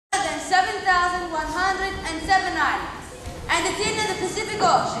7,107 islands, and it's in the Pacific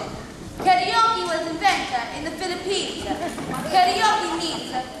Ocean. Karaoke was invented in the Philippines. Karaoke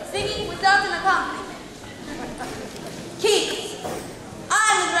means singing without an accompaniment. Kids,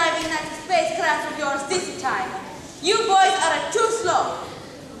 I'm driving that spacecraft of yours this time. You boys are too slow.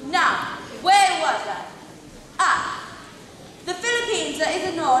 Now, where was I? The Philippines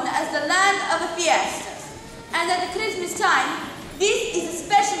is known as the land of the fiestas, and at the Christmas time, this is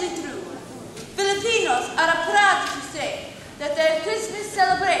especially true. Filipinos are proud to say that their Christmas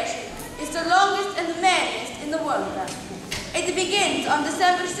celebration is the longest and the merriest in the world. It begins on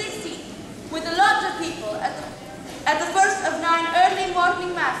December 16th with a lot of people at the first of 9 early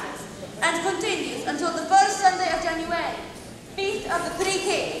morning masses and continues until the first Sunday of January, Feast of the Three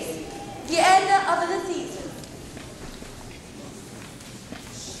Kings, the end of the season.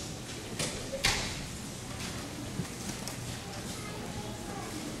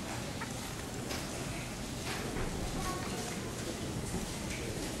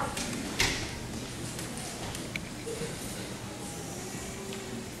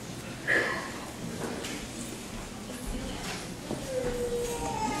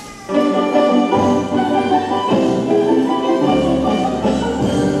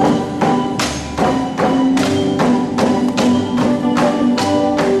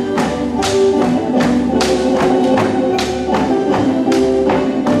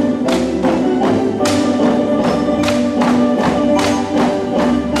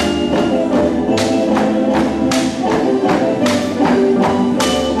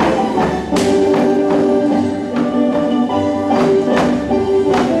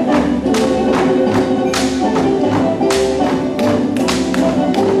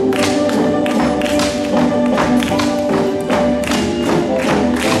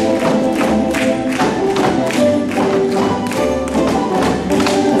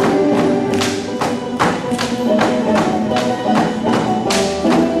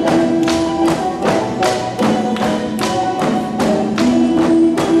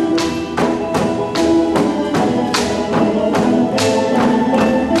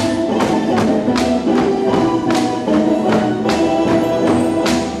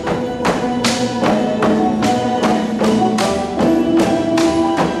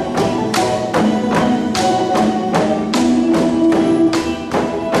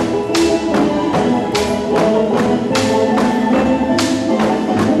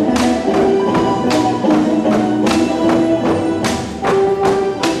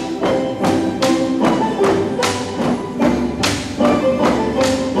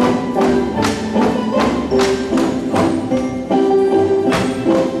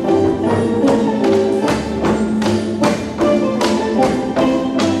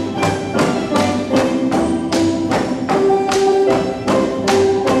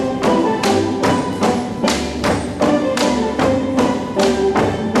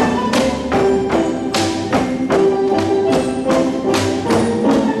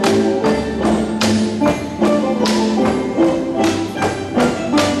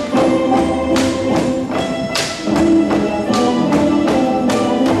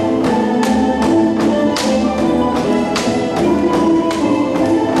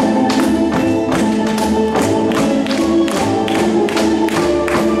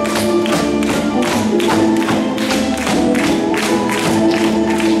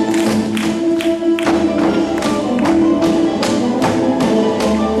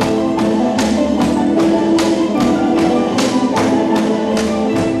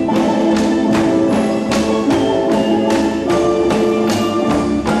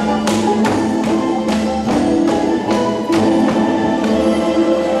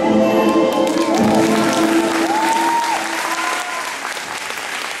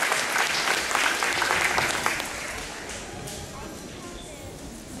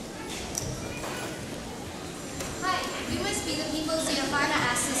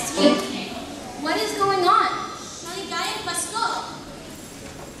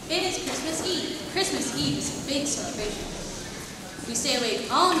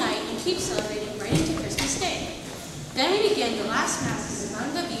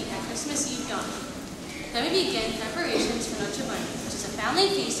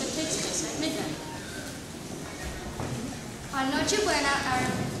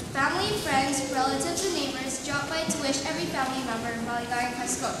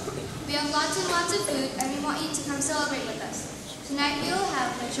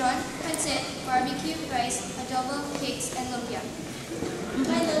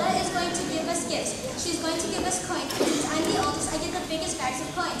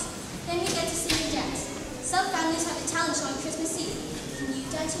 Then we get to sing and dance. Some families have a talent show on Christmas Eve. Can you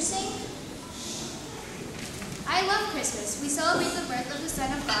dance or sing? I love Christmas. We celebrate the birth of the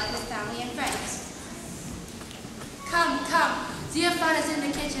Son of God with family and friends. Come, come. Giovanna is in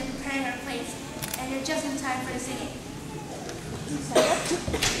the kitchen preparing our plates, and you're just in time for the singing.